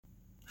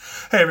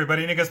Hey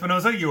everybody, Nick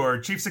Espinosa, your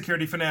chief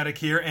security fanatic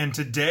here, and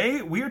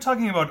today we are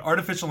talking about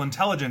artificial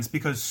intelligence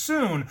because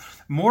soon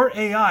more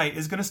AI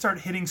is going to start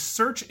hitting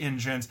search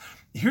engines.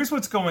 Here's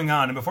what's going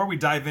on, and before we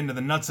dive into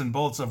the nuts and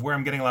bolts of where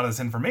I'm getting a lot of this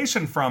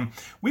information from,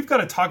 we've got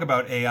to talk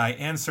about AI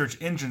and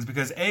search engines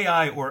because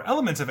AI, or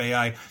elements of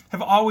AI,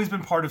 have always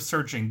been part of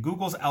searching.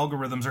 Google's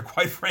algorithms are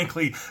quite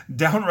frankly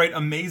downright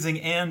amazing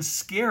and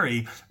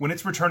scary when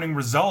it's returning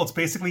results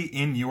basically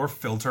in your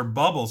filter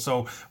bubble.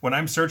 So when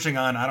I'm searching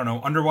on,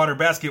 underwater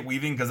basket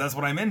weaving, because that's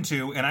what I'm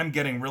into, and I'm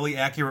getting really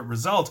accurate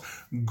results,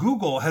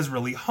 Google has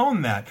really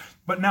honed that.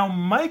 But now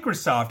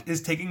Microsoft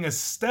is taking a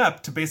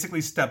step to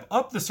basically step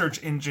up the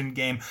search engine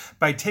game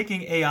by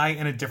taking AI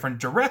in a different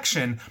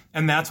direction,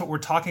 and that's what we're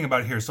talking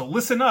about here. So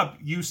listen up,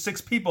 you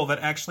 6 people that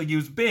actually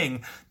use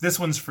Bing. This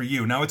one's for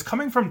you. Now, it's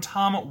coming from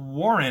Tom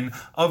Warren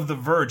of The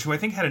Verge, who I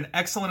think had an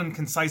excellent and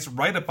concise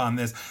write-up on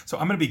this. So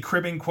I'm going to be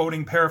cribbing,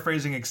 quoting,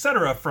 paraphrasing,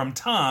 etc. from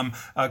Tom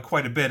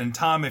quite a bit. And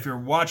Tom, if you're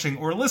watching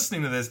or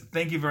listening to this,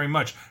 thank you very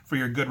much for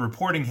your good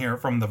reporting here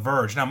from The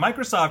Verge. Now,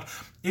 Microsoft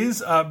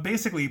is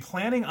basically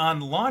planning on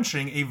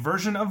launching a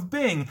version of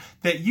Bing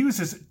that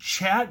uses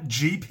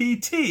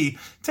ChatGPT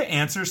to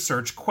answer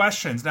search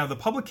questions. Now, the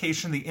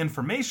publication, The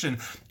Information,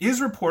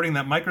 is reporting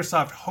that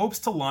Microsoft hopes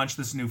to launch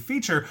this new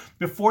feature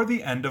before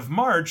the end of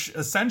March,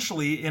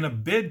 essentially in a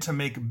bid to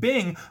make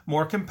Bing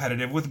more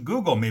competitive with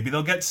Google. Maybe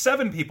they'll get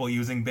 7 people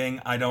using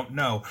Bing, I don't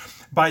know.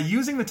 By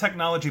using the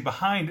technology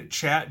behind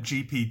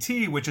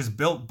ChatGPT, which is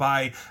built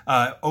by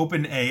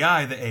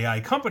OpenAI, the AI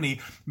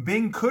company,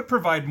 Bing could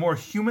provide more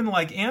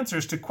human-like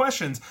answers to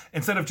questions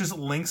instead of just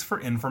links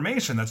for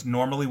information. That's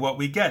normally what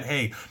we get.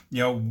 Hey,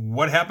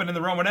 what happened in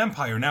the Roman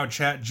Empire? Now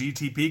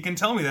ChatGPT can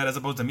tell me that, as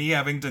opposed to me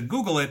having to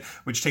Google it,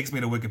 which takes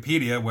me to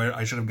Wikipedia, where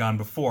I should have gone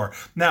before.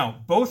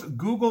 Now, both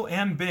Google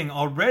and Bing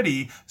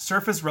already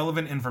surface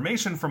relevant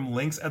information from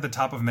links at the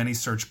top of many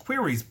search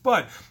queries,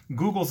 but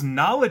Google's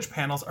knowledge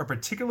panels are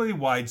particularly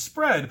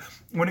widespread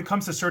when it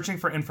comes to searching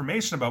for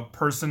information about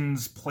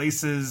persons,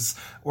 places,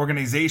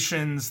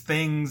 organizations,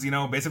 things,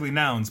 basically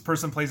nouns,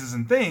 person, places,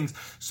 and things.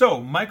 So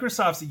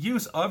Microsoft's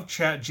use of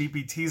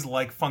ChatGPT's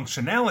like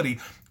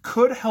functionality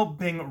could help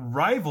Bing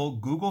rival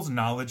Google's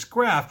knowledge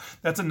graph.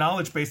 That's a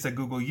knowledge base that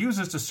Google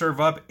uses to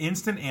serve up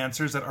instant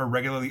answers that are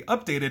regularly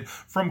updated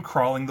from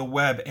crawling the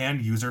web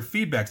and user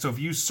feedback. So if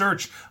you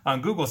search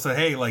on Google, say,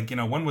 hey,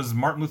 when was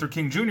Martin Luther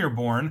King Jr.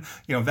 born?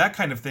 That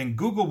kind of thing,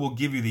 Google will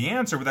give you the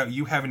answer without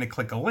you having to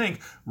click a link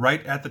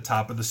right at the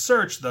top of the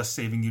search, thus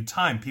saving you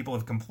time. People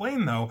have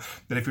complained, though,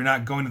 that if you're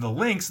not going to the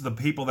links, the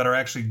people that are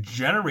actually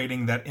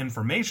generating that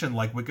information,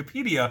 like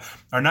Wikipedia,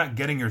 are not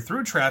getting your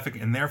through traffic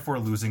and therefore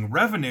losing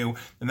revenue.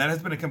 And that has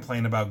been a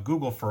complaint about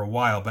Google for a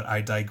while, but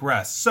I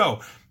digress. So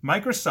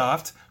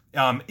Microsoft,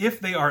 if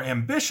they are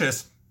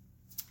ambitious,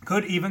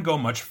 could even go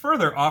much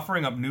further,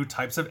 offering up new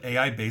types of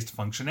AI-based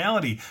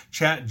functionality.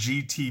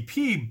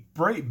 ChatGPT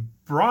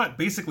brought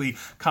basically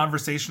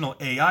conversational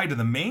AI to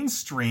the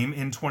mainstream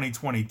in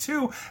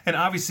 2022, and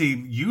obviously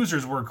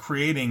users were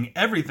creating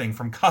everything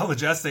from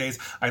college essays.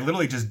 I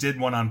literally just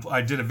did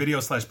I did a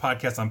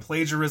video/podcast on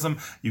plagiarism.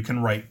 You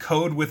can write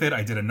code with it.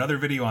 I did another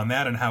video on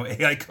that and how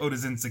AI code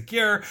is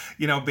insecure,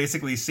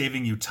 basically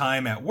saving you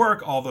time at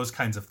work, all those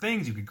kinds of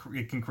things.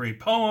 It can create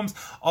poems,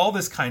 all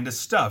this kind of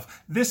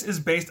stuff. This is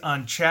based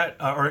on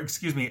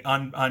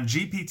on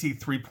GPT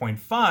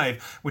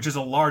 3.5, which is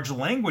a large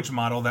language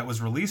model that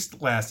was released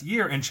last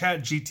year, and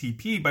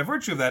ChatGPT, by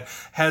virtue of that,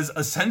 has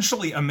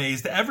essentially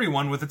amazed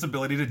everyone with its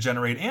ability to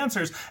generate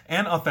answers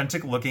and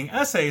authentic-looking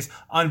essays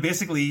on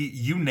basically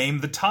you name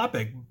the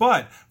topic.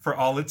 But for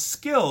all its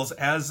skills,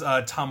 as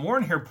Tom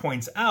Warren here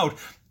points out,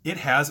 it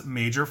has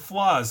major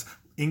flaws,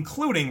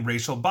 including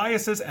racial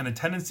biases and a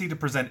tendency to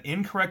present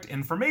incorrect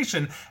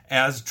information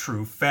as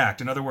true fact.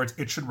 In other words,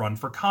 it should run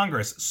for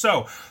Congress.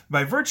 So,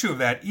 by virtue of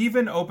that,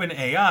 even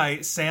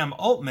OpenAI, Sam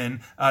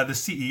Altman, the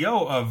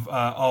CEO of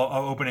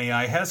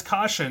OpenAI, has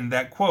cautioned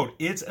that, quote,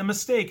 it's a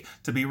mistake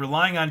to be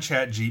relying on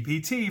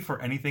ChatGPT for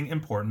anything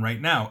important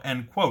right now,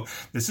 end quote.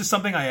 This is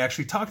something I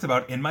actually talked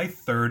about in my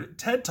 3rd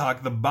TED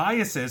Talk, the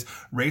biases,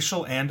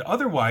 racial and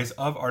otherwise,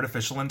 of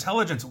artificial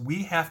intelligence.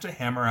 We have to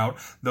hammer out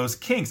those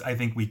kinks. I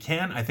think we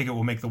can. I think it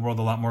will make the world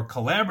a lot more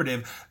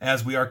collaborative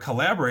as we are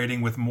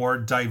collaborating with more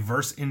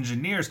diverse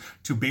engineers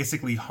to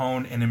basically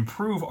hone and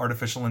improve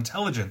artificial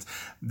intelligence.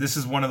 This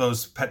is one of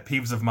those pet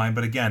peeves of mine,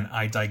 but again,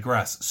 I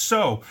digress.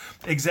 So,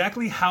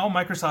 exactly how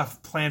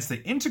Microsoft plans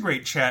to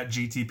integrate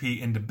ChatGPT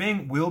into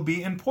Bing will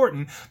be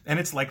important, and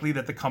it's likely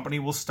that the company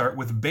will start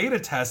with beta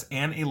tests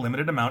and a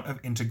limited amount of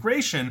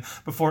integration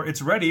before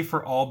it's ready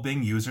for all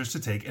Bing users to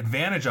take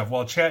advantage of.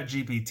 While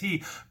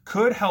ChatGPT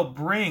could help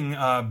Bing,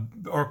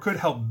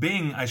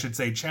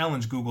 challenge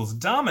Google's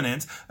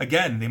dominance.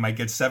 Again, they might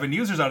get 7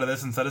 users out of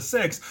this instead of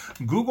 6.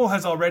 Google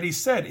has already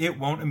said it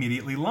won't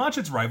immediately launch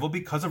its rival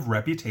because of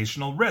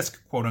reputational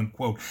risk, quote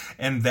unquote.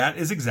 And that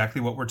is exactly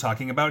what we're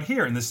talking about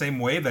here. In the same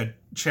way that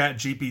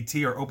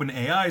ChatGPT or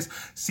OpenAI's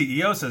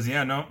CEO says,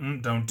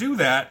 don't do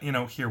that,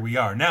 here we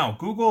are. Now,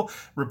 Google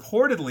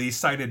reportedly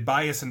cited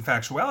bias and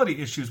factuality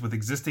issues with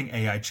existing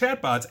AI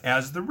chatbots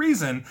as the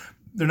reason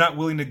they're not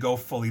willing to go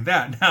fully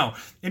that. Now,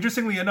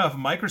 interestingly enough,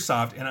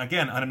 Microsoft, and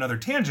again, on another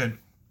tangent,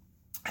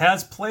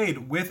 has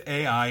played with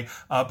AI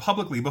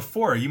publicly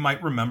before. You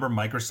might remember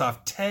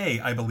Microsoft Tay,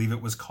 I believe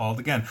it was called.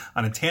 Again,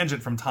 on a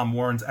tangent from Tom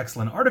Warren's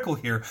excellent article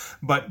here,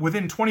 but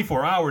within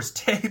 24 hours,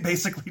 Tay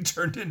basically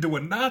turned into a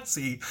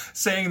Nazi,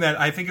 saying that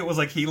I think it was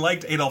like he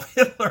liked Adolf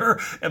Hitler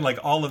and like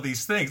all of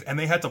these things, and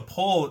they had to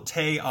pull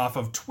Tay off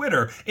of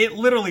Twitter. It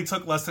literally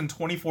took less than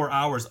 24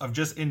 hours of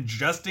just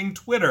ingesting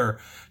Twitter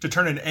to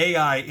turn an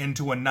AI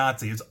into a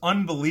Nazi. It's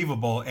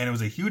unbelievable, and it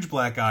was a huge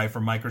black eye for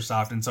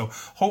Microsoft, and so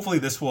hopefully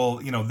this will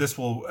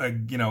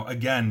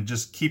again,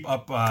 just keep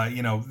up,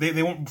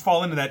 they won't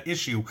fall into that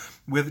issue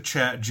with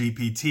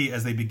ChatGPT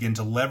as they begin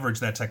to leverage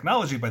that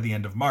technology by the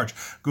end of March.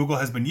 Google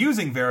has been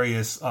using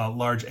various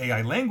large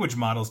AI language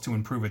models to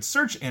improve its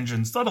search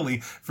engine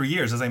subtly for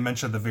years, as I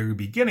mentioned at the very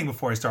beginning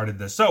before I started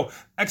this. So,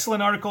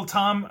 excellent article,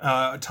 Tom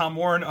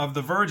Warren of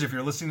The Verge, if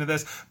you're listening to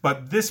this,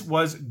 but this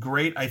was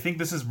great. I think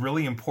this is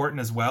really important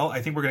as well. I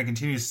think we're going to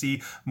continue to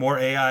see more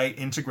AI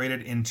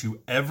integrated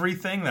into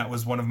everything. That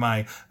was one of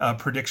my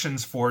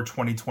predictions for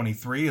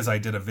 2023, as I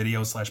did a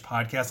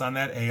video/podcast on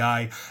that.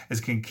 AI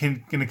is going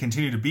to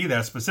continue to be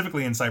that,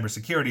 specifically in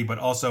cybersecurity, but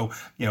also,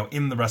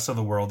 in the rest of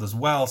the world as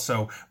well.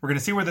 So we're going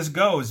to see where this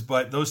goes,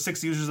 but those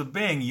 6 users of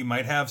Bing, you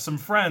might have some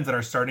friends that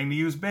are starting to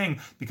use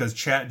Bing because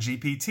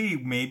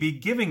ChatGPT may be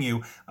giving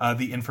you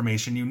the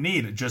information you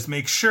need. Just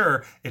make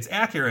sure it's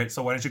accurate,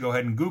 so why don't you go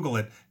ahead and Google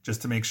it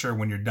just to make sure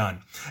when you're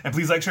done. And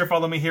please like, share,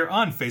 follow me here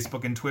on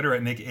Facebook and Twitter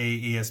at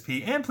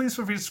NickAESP, and please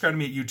feel free to subscribe to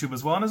me at YouTube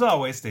as well. And as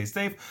always, stay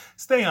safe,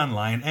 stay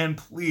online, and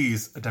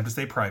please attempt to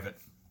stay private.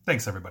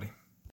 Thanks, everybody.